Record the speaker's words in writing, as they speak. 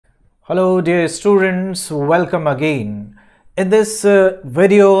Hello dear students, welcome again. In this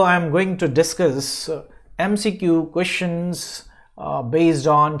video I am going to discuss MCQ questions based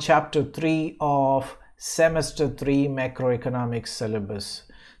on chapter 3 of semester 3 macroeconomics syllabus.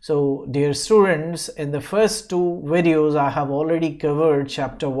 So dear students, in the first two videos I have already covered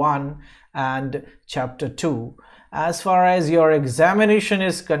chapter 1 and chapter 2. As far as your examination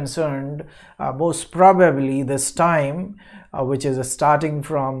is concerned, most probably this time, which is starting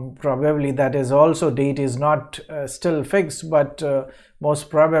from probably, that is also date is not still fixed, but most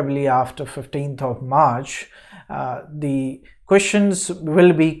probably after 15th of March, the questions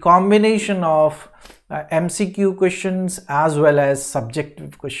will be combination of MCQ questions as well as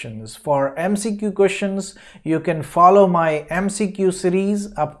subjective questions. For MCQ questions, you can follow my MCQ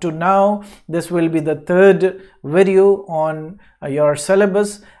series. Up to now, this will be the third video on your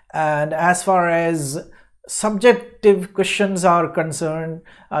syllabus, and as far as subjective questions are concerned,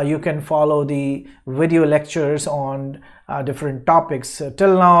 you can follow the video lectures on different topics.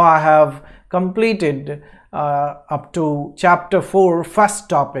 Till now I have completed up to chapter 4 first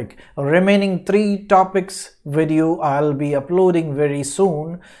topic. Remaining 3 topics video I'll be uploading very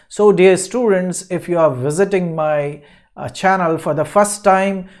soon. So dear students, if you are visiting my channel for the first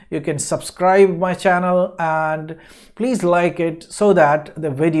time, you can subscribe my channel and please like it so that the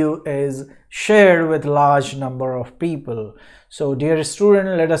video is shared with large number of people. So dear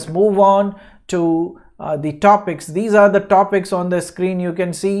student, let us move on to the topics. These are the topics on the screen you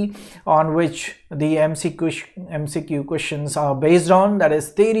can see on which the MCQ questions are based on, that is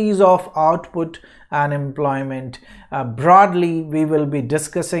theories of output and employment. Broadly, we will be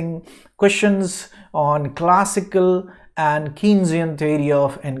discussing questions on classical and Keynesian theory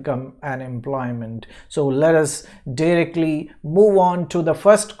of income and employment. So let us directly move on to the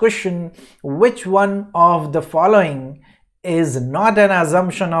first question. Which one of the following is not an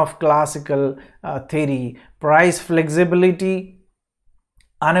assumption of classical theory? Price flexibility,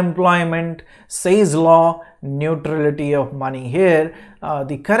 unemployment, Say's law, neutrality of money. Here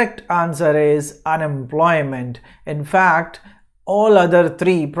the correct answer is unemployment. In fact, all other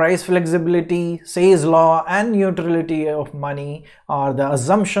three, price flexibility, Say's law and neutrality of money, are the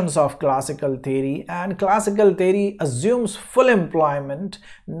assumptions of classical theory, and classical theory assumes full employment,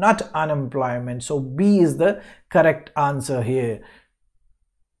 not unemployment. So B is the correct answer here.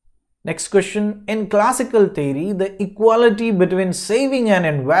 Next question. In classical theory, the equality between saving and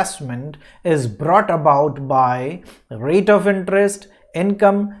investment is brought about by rate of interest,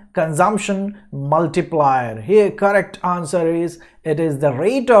 income, consumption, multiplier. Here correct answer is, it is the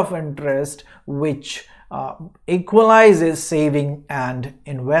rate of interest which equalizes saving and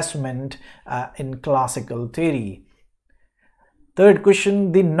investment in classical theory. Third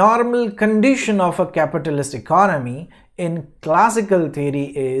question. The normal condition of a capitalist economy in classical theory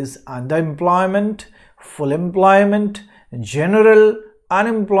is underemployment, full employment, general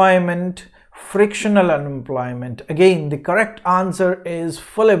unemployment, frictional unemployment. Again, the correct answer is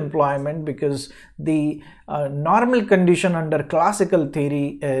full employment, because the normal condition under classical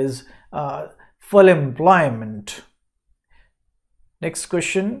theory is full employment. Next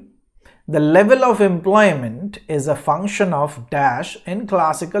question. The level of employment is a function of dash in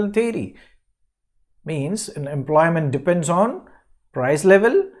classical theory. Means employment depends on price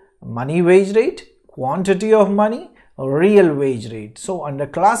level, money wage rate, quantity of money, real wage rate. So under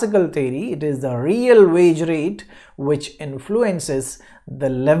classical theory, it is the real wage rate which influences the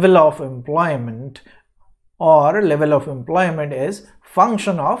level of employment, or level of employment is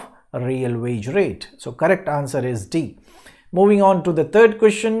function of real wage rate. So correct answer is D. Moving on to the third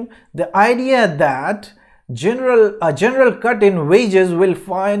question. The idea that a general cut in wages will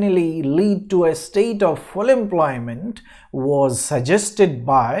finally lead to a state of full employment was suggested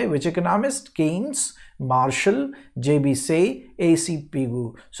by which economist? Keynes, Marshall, J.B.Say,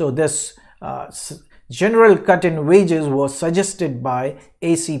 A.C.P.U. So this general cut in wages was suggested by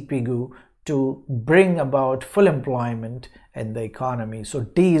A.C.P.U. to bring about full employment in the economy. So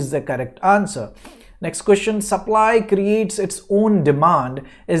D is the correct answer. Next question. Supply creates its own demand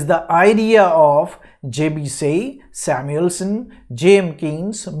is the idea of J.B.Say, Samuelson, J.M.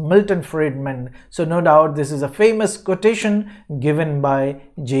 Keynes, Milton Friedman. So no doubt this is a famous quotation given by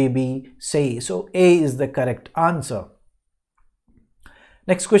J.B.Say. So A is the correct answer.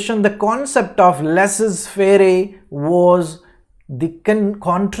 Next question. The concept of laissez-faire was the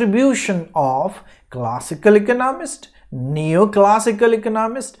contribution of classical economist, neoclassical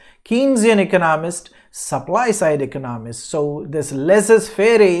economist, Keynesian economist, supply side economist. So this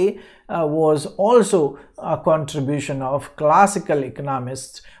laissez-faire was also a contribution of classical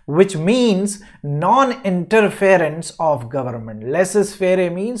economists, which means non-interference of government. Laissez-faire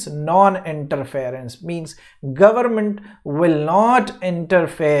means non-interference, means government will not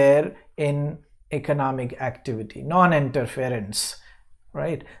interfere in economic activity, non-interference,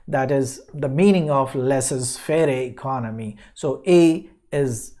 right? That is the meaning of laissez-faire economy. So A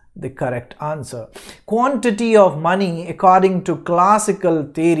is the correct answer. Quantity of money according to classical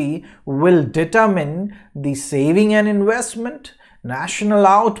theory will determine the saving and investment, national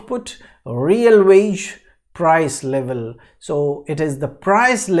output, real wage, price level. So it is the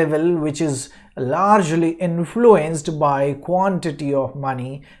price level which is largely influenced by quantity of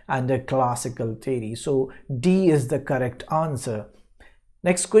money under classical theory. So D is the correct answer.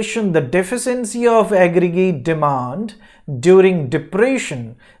 Next question, the deficiency of aggregate demand during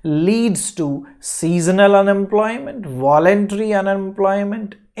depression leads to seasonal unemployment, voluntary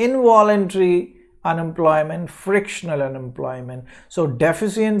unemployment, involuntary unemployment, frictional unemployment. So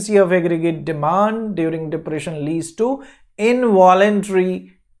deficiency of aggregate demand during depression leads to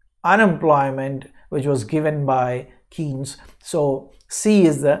involuntary unemployment, which was given by Keynes. So C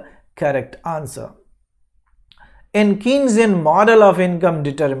is the correct answer. In Keynesian model of income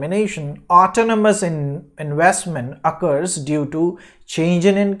determination, autonomous investment occurs due to change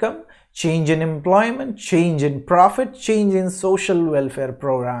in income, change in employment, change in profit, change in social welfare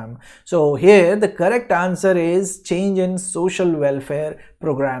program. So here the correct answer is change in social welfare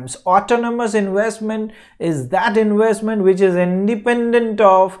programs. Autonomous investment is that investment which is independent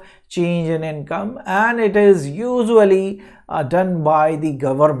of change in income, and it is usually done by the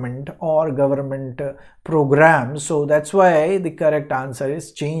government or government programs. So that's why the correct answer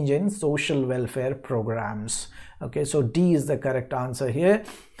is change in social welfare programs. Okay, so D is the correct answer here.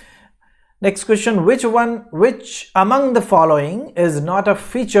 Next question, which among the following is not a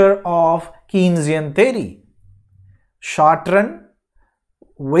feature of Keynesian theory? Short run,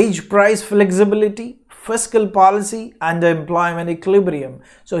 wage price flexibility, fiscal policy, underemployment equilibrium.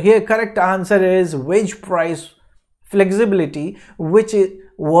 So here correct answer is wage price flexibility, which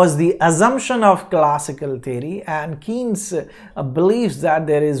was the assumption of classical theory, and Keynes believes that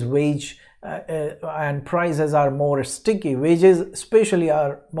there is wage and prices are more sticky, wages especially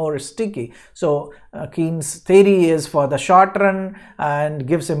are more sticky. So Keynes theory is for the short run and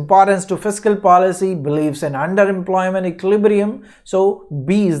gives importance to fiscal policy, believes in underemployment equilibrium. So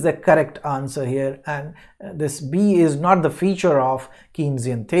B is the correct answer here, and this B is not the feature of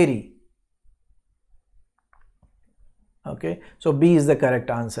Keynesian theory. Okay, so B is the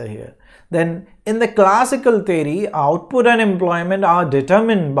correct answer here. Then in the classical theory, output and employment are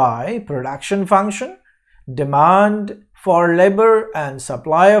determined by production function, demand for labor and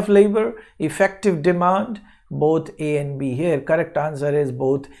supply of labor, effective demand, both A and B. Here correct answer is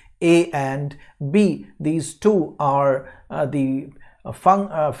both A and B. These two are the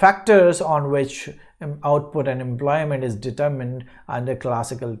factors on which output and employment is determined under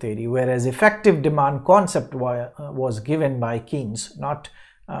classical theory, whereas effective demand concept was given by Keynes, not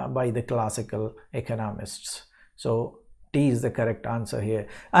by the classical economists. So D is the correct answer here.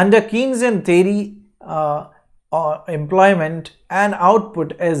 Under Keynesian theory, employment and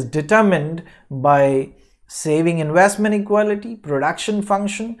output is determined by saving investment equality, production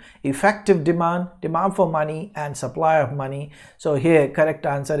function, effective demand, demand for money, and supply of money. So here correct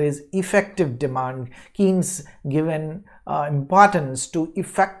answer is effective demand. Keynes given importance to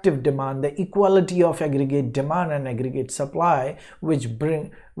effective demand, the equality of aggregate demand and aggregate supply, which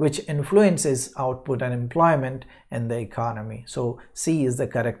influences output and employment in the economy. So C is the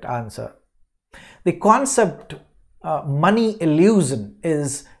correct answer. The concept money illusion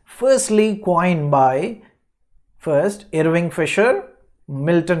is firstly coined by Irving Fisher,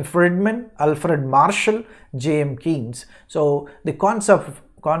 Milton Friedman, Alfred Marshall, J.M. Keynes. So the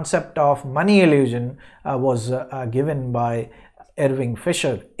concept of money illusion was given by Irving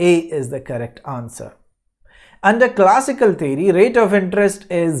Fisher. A is the correct answer. Under classical theory, rate of interest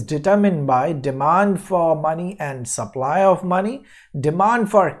is determined by demand for money and supply of money, demand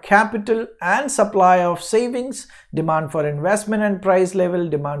for capital and supply of savings, demand for investment and price level,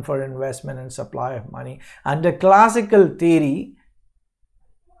 demand for investment and supply of money. Under classical theory,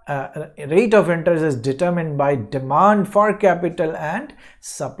 rate of interest is determined by demand for capital and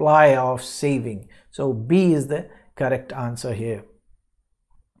supply of saving. So B is the correct answer here.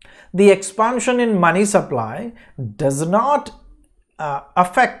 The expansion in money supply does not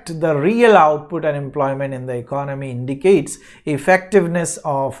affect the real output and employment in the economy indicates effectiveness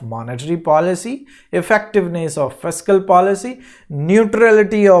of monetary policy, effectiveness of fiscal policy,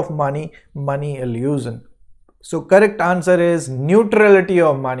 neutrality of money, money illusion. So correct answer is neutrality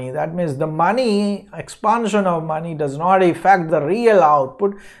of money. That means the money, expansion of money does not affect the real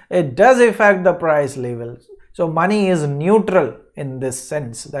output. It does affect the price levels. So money is neutral in this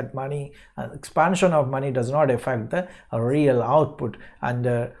sense, that money, expansion of money does not affect the real output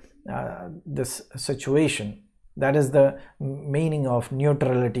under this situation. That is the meaning of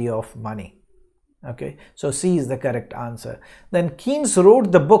neutrality of money. Okay, so C is the correct answer. Then Keynes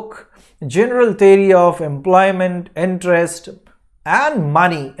wrote the book General Theory of Employment, Interest and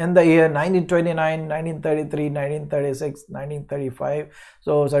Money in the year 1929, 1933, 1936, 1935.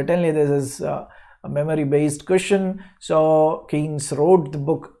 So certainly this is a memory based question. So Keynes wrote the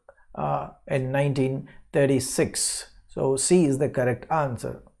book in 1936. So C is the correct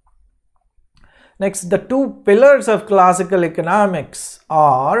answer. Next, the two pillars of classical economics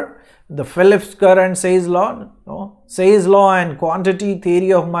are the Phillips current Say's law, Say's law and quantity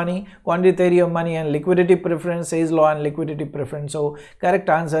theory of money, and liquidity preference, Say's law and liquidity preference. So correct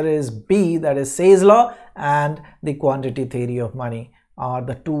answer is B, that is Say's law and the quantity theory of money are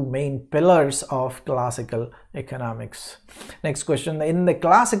the two main pillars of classical economics. Next question, in the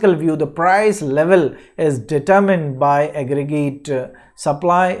classical view, the price level is determined by aggregate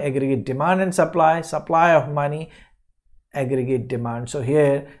supply, aggregate demand and supply, supply of money, aggregate demand. So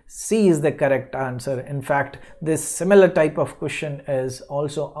here C is the correct answer. In fact, this similar type of question is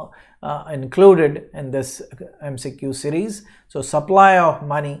also included in this MCQ series. So supply of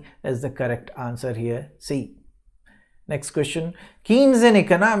money is the correct answer here, C. Next question, Keynesian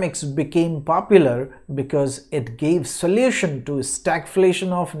economics became popular because it gave solution to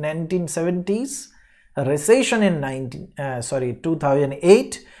stagflation of 1970s, a recession in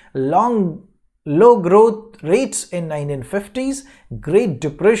 2008, low growth rates in 1950s, Great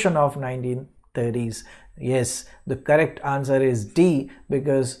Depression of 1930s. Yes, the correct answer is D,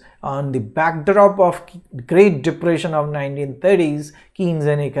 because on the backdrop of Great Depression of 1930s,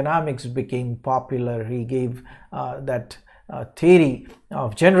 Keynesian economics became popular. He gave that theory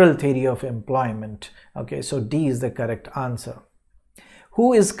of general theory of employment. Okay, so D is the correct answer.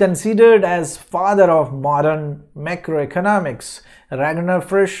 Who is considered as father of modern macroeconomics? Ragnar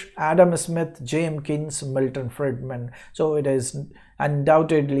Frisch, Adam Smith, J.M. Keynes, Milton Friedman. So it is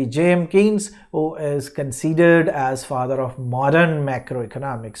undoubtedly J.M. Keynes who is considered as father of modern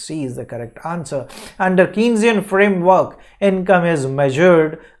macroeconomics. C is the correct answer. Under Keynesian framework, income is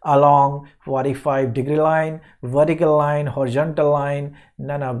measured along 45-degree line, vertical line, horizontal line.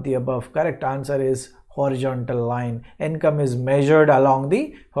 None of the above. Correct answer is horizontal line. Income is measured along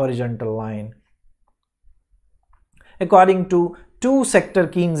the horizontal line. According to two-sector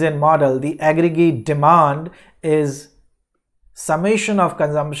Keynesian model, the aggregate demand is summation of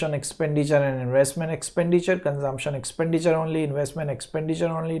consumption expenditure and investment expenditure. Consumption expenditure only, investment expenditure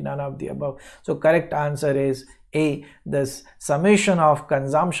only, none of the above. So correct answer is A, this summation of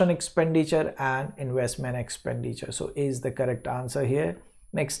consumption expenditure and investment expenditure. So A is the correct answer here.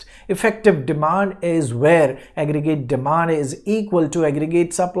 Next, effective demand is where aggregate demand is equal to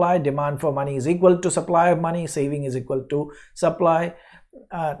aggregate supply, demand for money is equal to supply of money, saving is equal to supply.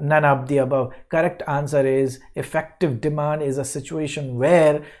 None of the above. Correct answer is effective demand is a situation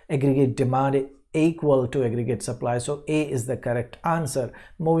where aggregate demand is equal to aggregate supply. So A is the correct answer.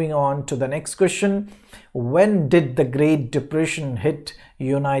 Moving on to the next question. When did the Great Depression hit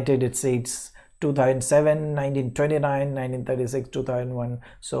United States? 2007, 1929, 1936, 2001.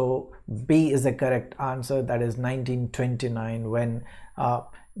 So B is the correct answer. That is 1929, when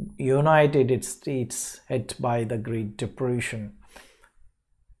United States hit by the Great Depression.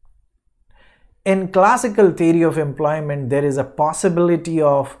 In classical theory of employment, there is a possibility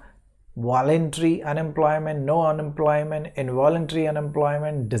of voluntary unemployment, no unemployment, involuntary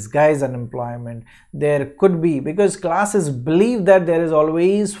unemployment, disguised unemployment. There could be, because classes believe that there is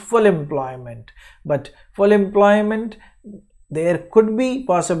always full employment, but full employment, there could be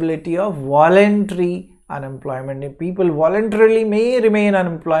possibility of voluntary unemployment. People voluntarily may remain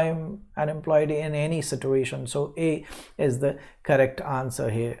unemployed in any situation. So A is the correct answer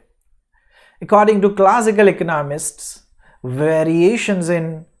here. According to classical economists, variations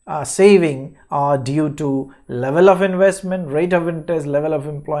in saving are due to level of investment, rate of interest, level of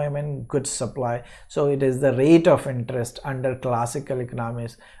employment, goods supply. So it is the rate of interest under classical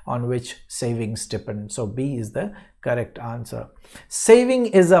economics on which savings depend. So B is the correct answer. Saving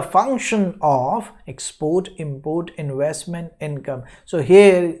is a function of export, import, investment, income. So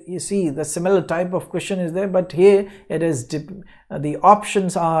here you see the similar type of question is there, but here it is the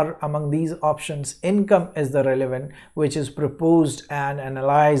options are, among these options, income is the relevant, which is proposed and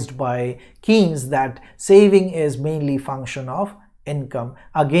analyzed by Keynes, that saving is mainly function of income,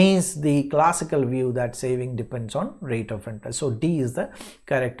 against the classical view that saving depends on rate of interest. So D is the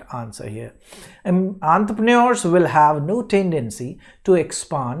correct answer here. Entrepreneurs will have no tendency to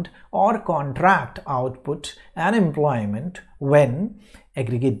expand or contract output and employment when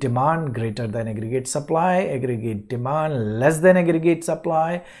aggregate demand greater than aggregate supply, aggregate demand less than aggregate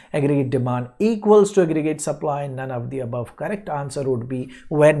supply, aggregate demand equals to aggregate supply. None of the above. Correct answer would be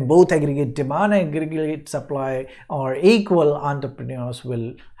when both aggregate demand and aggregate supply are equal, entrepreneurs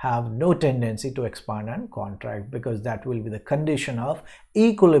will have no tendency to expand and contract, because that will be the condition of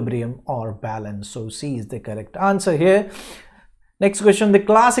equilibrium or balance. So C is the correct answer here. Next question. The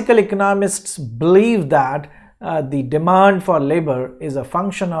classical economists believe that the demand for labor is a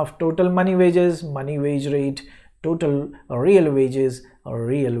function of total money wages, money wage rate, total real wages, or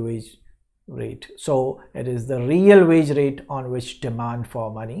real wage rate. So it is the real wage rate on which demand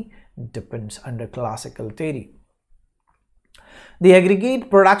for money depends under classical theory. The aggregate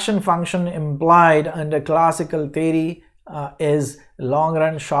production function implied under classical theory is long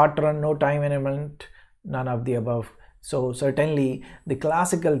run, short run, no time element, none of the above. So certainly the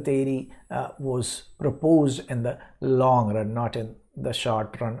classical theory was proposed in the long run, not in the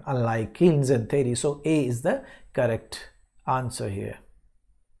short run, unlike Keynesian theory. So A is the correct answer here.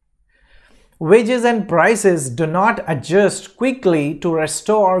 Wages and prices do not adjust quickly to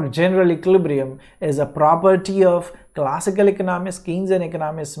restore general equilibrium is a property of classical economics, Keynesian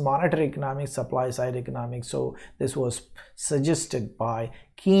economics, monetary economics, supply side economics. So this was suggested by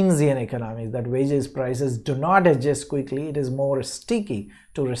Keynesian economics, that wages prices do not adjust quickly. It is more sticky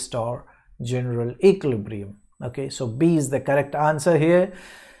to restore general equilibrium. Okay, so B is the correct answer here.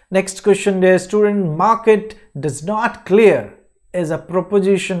 Next question, dear student. Market does not clear is a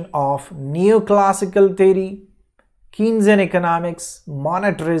proposition of neoclassical theory, Keynesian economics,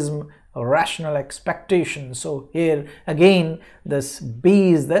 monetarism, rational expectation. So here again this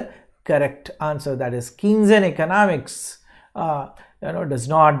B is the correct answer, that is Keynesian economics does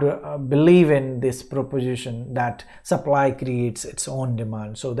not believe in this proposition that supply creates its own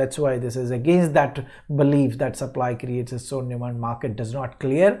demand. So that's why this is against that belief that supply creates its own demand. Market does not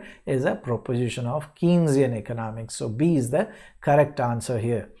clear is a proposition of Keynesian economics. So B is the correct answer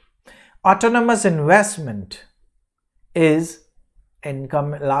here. Autonomous investment is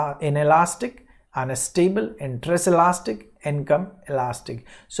income inelastic, unstable, interest elastic, income elastic.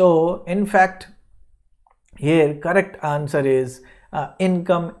 So in fact here correct answer is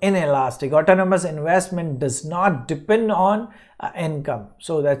income inelastic. Autonomous investment does not depend on income.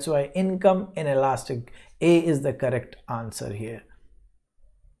 So that's why income inelastic. A is the correct answer here.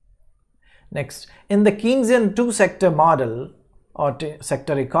 Next, in the Keynesian two-sector model or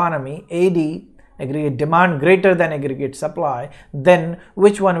sector economy, AD, aggregate demand greater than aggregate supply, then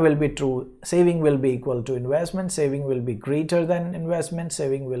which one will be true? Saving will be equal to investment, saving will be greater than investment,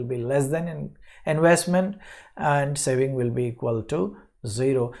 saving will be less than investment, and saving will be equal to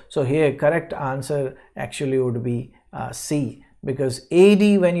 0. So here correct answer actually would be C, because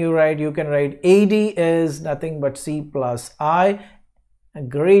AD, when you write, you can write AD is nothing but C plus I,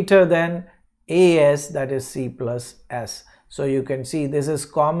 greater than AS, that is C plus S. So you can see this is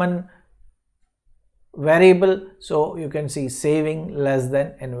common variable, so you can see saving less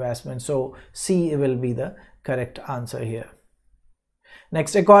than investment. So C will be the correct answer here.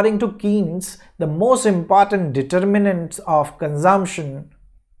 Next, according to Keynes, the most important determinants of consumption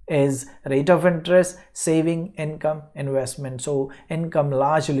is rate of interest, saving, income, investment. So income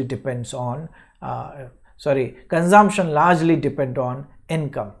largely depends on consumption largely depend on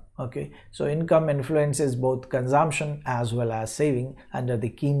income. Okay, so income influences both consumption as well as saving under the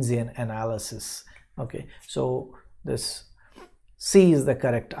Keynesian analysis. Okay, so this C is the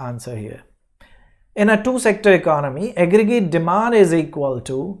correct answer here. In a two-sector economy, aggregate demand is equal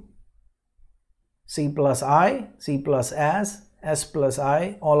to C plus I, C plus S, S plus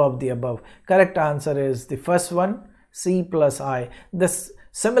I, all of the above. Correct answer is the first one, C plus I. This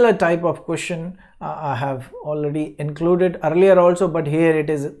similar type of question I have already included earlier also, but here it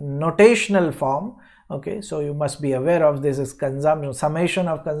is notational form. Okay, so you must be aware of this is consumption, summation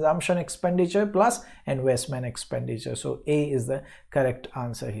of consumption expenditure plus investment expenditure. So A is the correct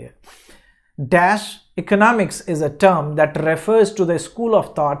answer here. Dash economics is a term that refers to the school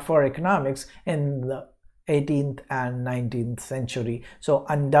of thought for economics in the 18th and 19th century. So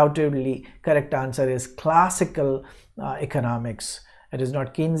undoubtedly correct answer is classical economics. It is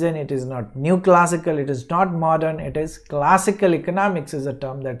not Keynesian, it is not new classical, it is not modern, it is classical economics is a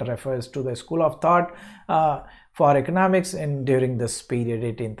term that refers to the school of thought for economics during this period,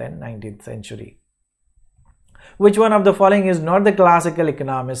 18th and 19th century. Which one of the following is not the classical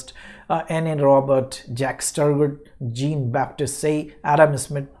economist? N. Robert, Jack Sturgood, Jean-Baptiste Say, Adam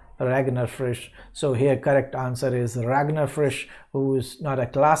Smith, Ragnar Frisch. So here correct answer is Ragnar Frisch, who is not a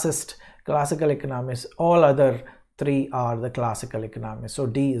classical economist. All other three are the classical economists. So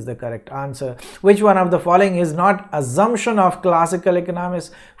D is the correct answer. Which one of the following is not assumption of classical economists?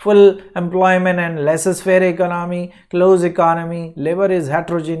 Full employment and laissez-faire economy, closed economy, labor is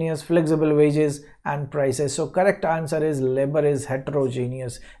heterogeneous, flexible wages and prices. So correct answer is labor is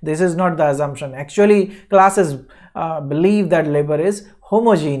heterogeneous. This is not the assumption. Actually, classes believe that labor is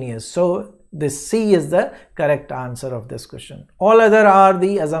homogeneous. So this C is the correct answer of this question. All other are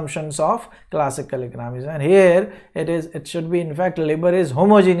the assumptions of classical economics, and here it should be in fact labor is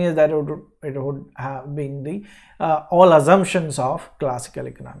homogeneous. That it would have been the all assumptions of classical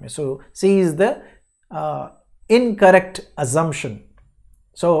economics. So C is the incorrect assumption.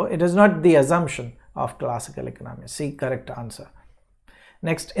 So it is not the assumption of classical economics. C correct answer.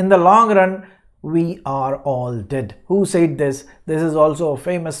 Next, in the long run we are all dead. Who said this? This is also a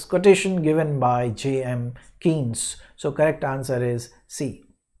famous quotation given by J.M. Keynes. So correct answer is C.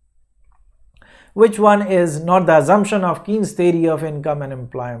 Which one is not the assumption of Keynes' theory of income and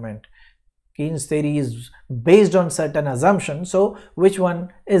employment? Keynes' theory is based on certain assumptions. So which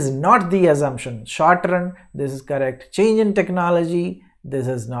one is not the assumption? Short run, this is correct. Change in technology, this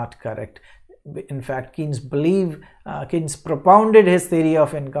is not correct. In fact, Keynes propounded his theory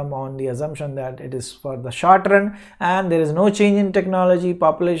of income on the assumption that it is for the short run and there is no change in technology,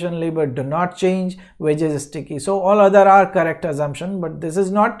 population, labor do not change, wages is sticky. So all other are correct assumption, but this is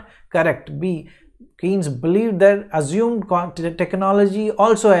not correct. B. Keynes believed that assumed technology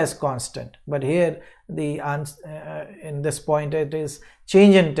also as constant, but here the answer in this point it is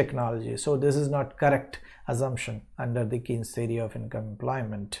change in technology. So this is not correct assumption under the Keynes theory of income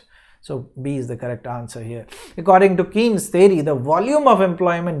employment. So B is the correct answer here. According to Keynes' theory, the volume of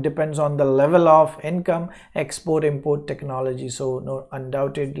employment depends on the level of income, export, import, technology. So no,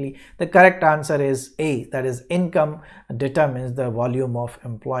 undoubtedly the correct answer is A, that is income determines the volume of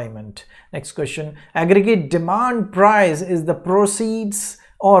employment. Next question, aggregate demand price is the proceeds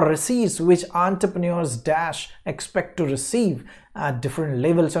or receipts which entrepreneurs dash expect to receive at different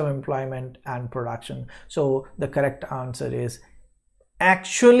levels of employment and production. So the correct answer is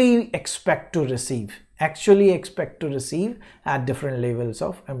actually expect to receive at different levels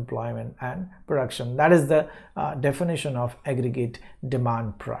of employment and production. That is the definition of aggregate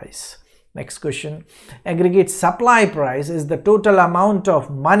demand price. Next question, aggregate supply price is the total amount of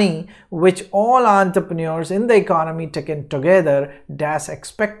money which all entrepreneurs in the economy taken together dash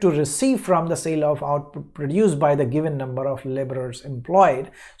expect to receive from the sale of output produced by the given number of laborers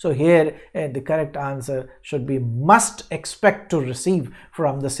employed. So here the correct answer should be must expect to receive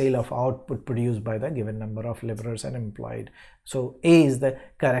from the sale of output produced by the given number of laborers and employed. So A is the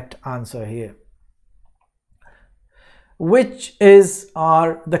correct answer here. Which is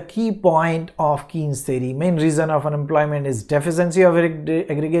the key point of Keynes' theory? Main reason of unemployment is deficiency of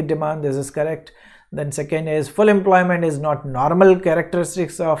aggregate demand. This is correct. Then second is full employment is not normal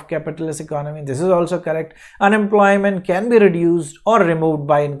characteristics of capitalist economy. This is also correct. Unemployment can be reduced or removed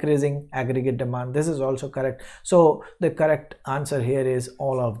by increasing aggregate demand. This is also correct. So the correct answer here is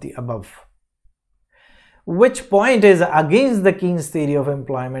all of the above. Which point is against the Keynes theory of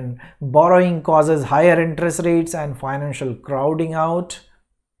employment? Borrowing causes higher interest rates and financial crowding out.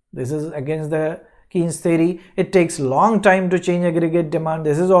 This is against the Keynes theory. It takes long time to change aggregate demand.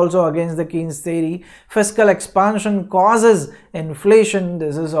 This is also against the Keynes theory. Fiscal expansion causes inflation.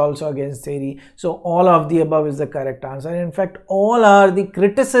 This is also against theory. So all of the above is the correct answer. In fact, all are the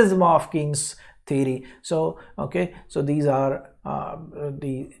criticism of Keynes theory. So okay, so these are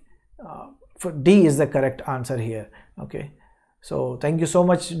D is the correct answer here. Okay, so thank you so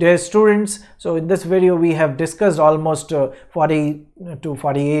much, dear students. So in this video we have discussed almost 40 to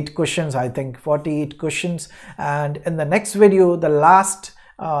 48 questions, I think 48 questions, and in the next video the last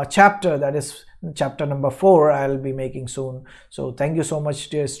chapter, that is chapter number 4, I'll be making soon. So thank you so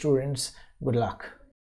much, dear students. Good luck.